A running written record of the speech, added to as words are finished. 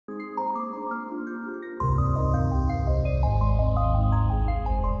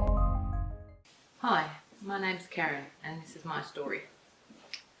name's Karen and this is my story.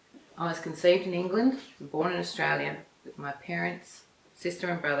 I was conceived in England and born in Australia with my parents, sister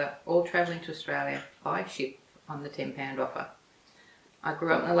and brother all travelling to Australia by ship on the £10 offer. I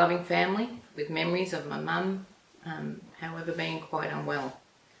grew up in a loving family with memories of my mum, however, being quite unwell.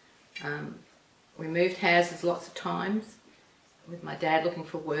 We moved houses lots of times with my dad looking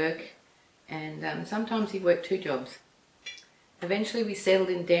for work, and sometimes he worked 2 jobs. Eventually we settled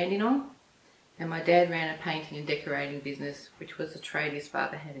in Dandenong, and my dad ran a painting and decorating business, which was a trade his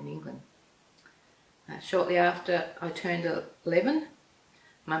father had in England. Shortly after I turned 11,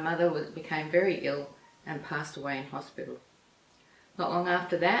 my mother became very ill and passed away in hospital. Not long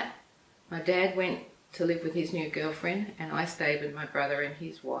after that, my dad went to live with his new girlfriend, and I stayed with my brother and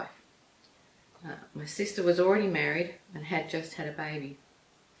his wife. My sister was already married and had just had a baby.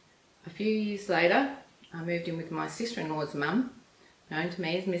 A few years later, I moved in with my sister-in-law's mum, known to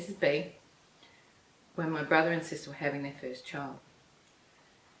me as Mrs. B, when my brother and sister were having their first child.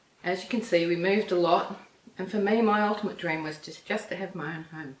 As you can see, we moved a lot, and for me, my ultimate dream was just to have my own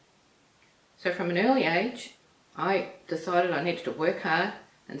home. So from an early age, I decided I needed to work hard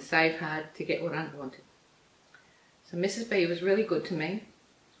and save hard to get what I wanted. So Mrs. B was really good to me,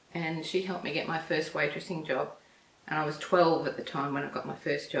 and she helped me get my first waitressing job, and I was 12 at the time when I got my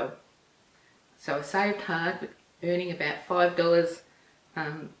first job. So I saved hard, earning about $5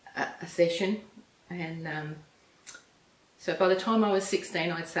 a session, and so by the time I was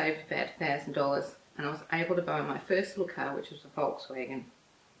 16 I'd saved about $1,000, and I was able to buy my first little car, which was a Volkswagen.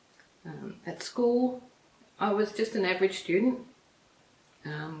 At school I was just an average student,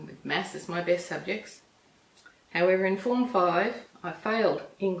 with maths as my best subjects. However, in Form 5 I failed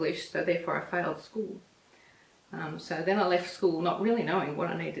English, so therefore I failed school. So then I left school not really knowing what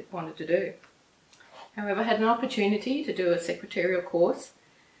I wanted to do. However, I had an opportunity to do a secretarial course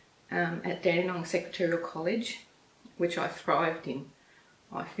at Dandenong Secretarial College, which I thrived in.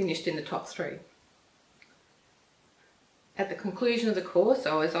 I finished in the top 3. At the conclusion of the course,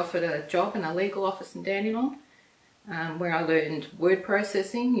 I was offered a job in a legal office in Dandenong, where I learned word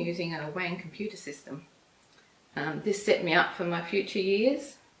processing using a WAN computer system. This set me up for my future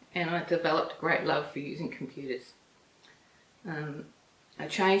years, and I developed a great love for using computers. I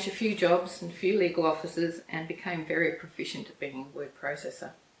changed a few jobs and a few legal offices and became very proficient at being a word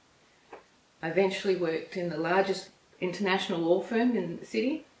processor. I eventually worked in the largest international law firm in the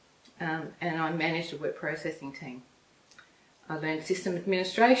city, and I managed a word processing team. I learned system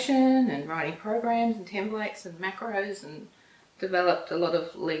administration and writing programs and templates and macros, and developed a lot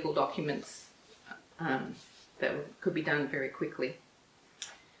of legal documents that could be done very quickly.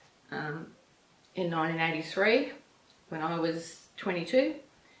 In 1983, when I was 22,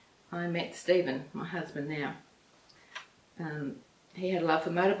 I met Stephen, my husband now. He had a love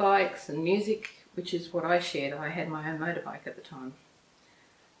for motorbikes and music, which is what I shared. I had my own motorbike at the time.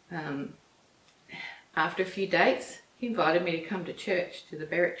 After a few dates, he invited me to come to church, to the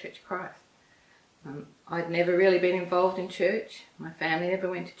Berwick Church of Christ. I'd never really been involved in church. My family never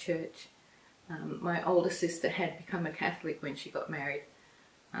went to church. My older sister had become a Catholic when she got married,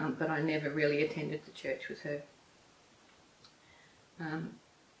 but I never really attended the church with her.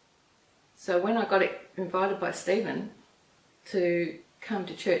 So when I got invited by Stephen to come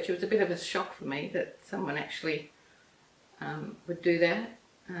to church, it was a bit of a shock for me that someone actually would do that.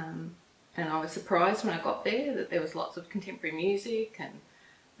 And I was surprised when I got there that there was lots of contemporary music,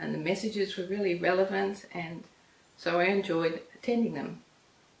 and the messages were really relevant, and so I enjoyed attending them.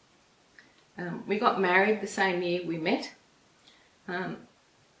 We got married the same year we met.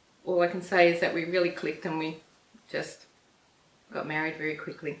 All I can say is that we really clicked, and we just got married very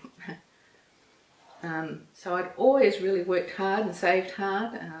quickly. So I'd always really worked hard and saved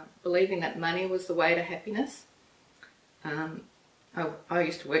hard, believing that money was the way to happiness. I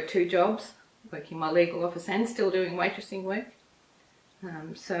used to work 2 jobs, working my legal office and still doing waitressing work.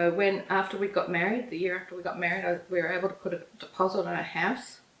 So after we got married, the year after we got married, we were able to put a deposit on a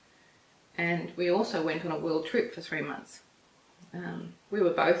house, and we also went on a world trip for 3 months. We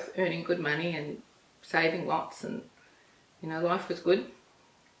were both earning good money and saving lots, and life was good.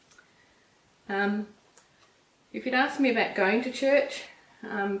 If you'd asked me about going to church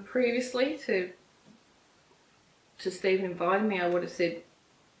previously to Stephen inviting me, I would have said,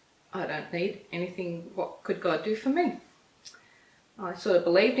 I don't need anything. What could God do for me? I sort of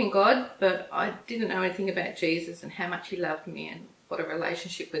believed in God, but I didn't know anything about Jesus and how much he loved me and what a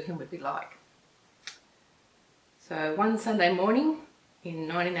relationship with him would be like. So one Sunday morning in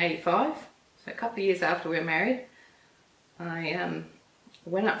 1985, so a couple of years after we were married, I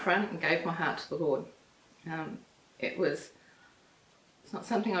went up front and gave my heart to the Lord. It was It's not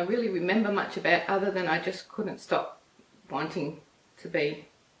something I really remember much about, other than I just couldn't stop wanting to be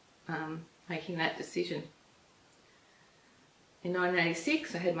making that decision. In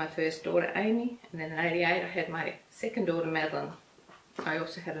 1986 I had my first daughter Amy, and then in 1988 I had my second daughter Madeline. I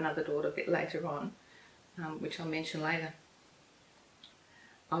also had another daughter a bit later on, which I'll mention later.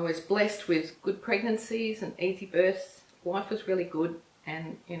 I was blessed with good pregnancies and easy births. Life was really good,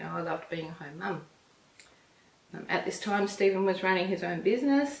 and I loved being a home mum. At this time Stephen was running his own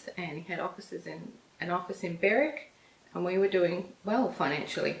business, and he had an office in Berwick, and we were doing well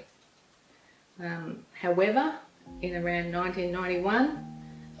financially. However, in around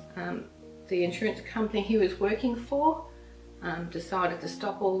 1991, the insurance company he was working for decided to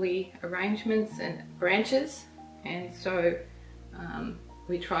stop all the arrangements and branches, and so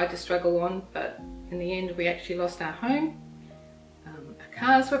we tried to struggle on, but in the end we actually lost our home. Our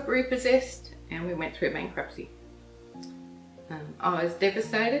cars were repossessed, and we went through bankruptcy. I was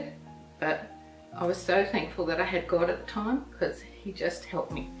devastated, but I was so thankful that I had God at the time, because he just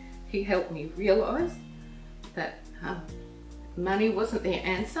helped me. He helped me realise that money wasn't the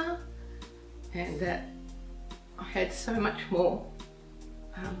answer, and that I had so much more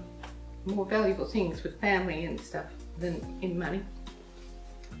valuable things with family and stuff than in money.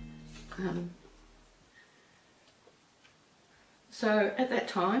 So at that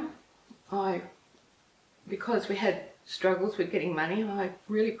time, because we had struggles with getting money, I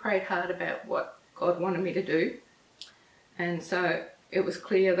really prayed hard about what God wanted me to do, and so it was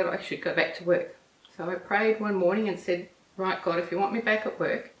clear that I should go back to work. So I prayed one morning and said, right God, if you want me back at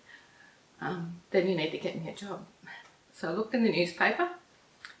work, then you need to get me a job. So I looked in the newspaper,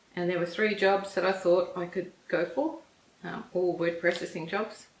 and there were 3 jobs that I thought I could go for, all word processing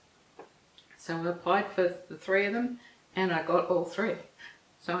jobs. So I applied for the 3 of them, and I got all 3.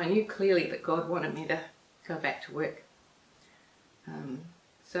 So I knew clearly that God wanted me to go back to work.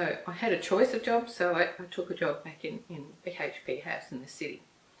 So I had a choice of jobs, so I took a job back in BHP House in the city.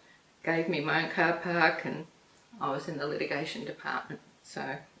 Gave me my own car park, and I was in the litigation department,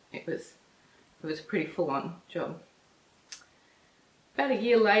 so it was a pretty full-on job. About a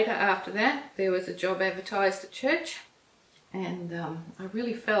year later after that, there was a job advertised at church, and I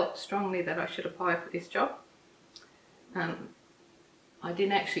really felt strongly that I should apply for this job. I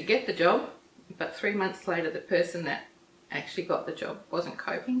didn't actually get the job, but 3 months later the person that actually got the job wasn't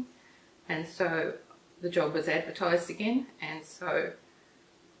coping, and so the job was advertised again, and so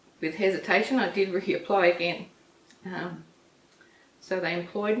with hesitation I did reapply again. So they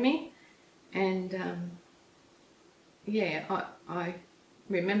employed me, and yeah, I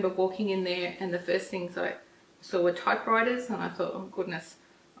remember walking in there, and the first things I saw were typewriters, and I thought, oh goodness,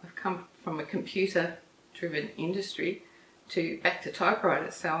 I've come from a computer driven industry back to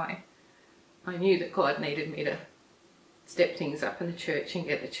typewriters. So I knew that God needed me to step things up in the church and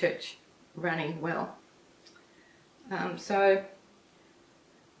get the church running well. So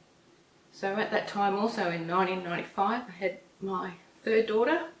at that time, also in 1995, I had my 3rd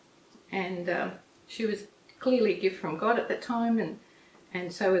daughter, and she was clearly a gift from God at that time,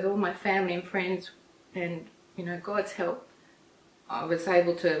 and so with all my family and friends and God's help, I was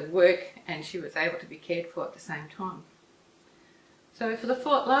able to work, and she was able to be cared for at the same time. So for the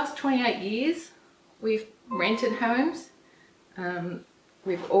last 28 years, we've rented homes.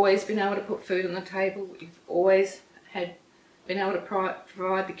 We've always been able to put food on the table. We've always been able to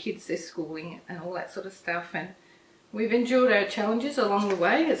provide the kids their schooling and all that sort of stuff, and we've endured our challenges along the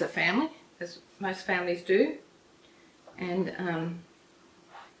way as a family, as most families do. And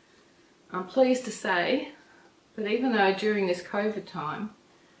I'm pleased to say that even though during this COVID time,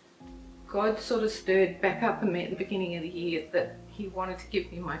 God sort of stirred back up in me at the beginning of the year that he wanted to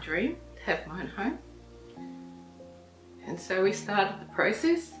give me my dream, to have my own home. And so we started the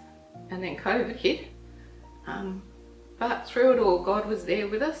process, and then COVID hit. But through it all, God was there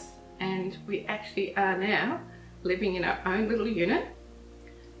with us, and we actually are now living in our own little unit,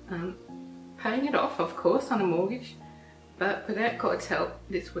 paying it off, of course, on a mortgage, but without God's help,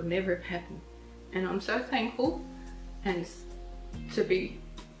 this would never have happened. And I'm so thankful and to be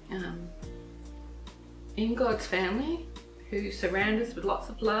in God's family, who surround us with lots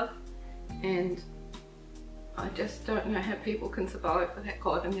of love, and I just don't know how people can survive without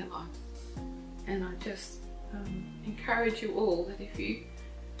God in their lives. And I just encourage you all that if you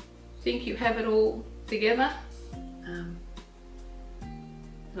think you have it all together,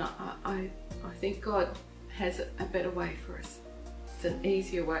 I think God has a better way for us. It's an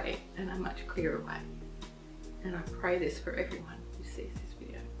easier way and a much clearer way. And I pray this for everyone who sees this.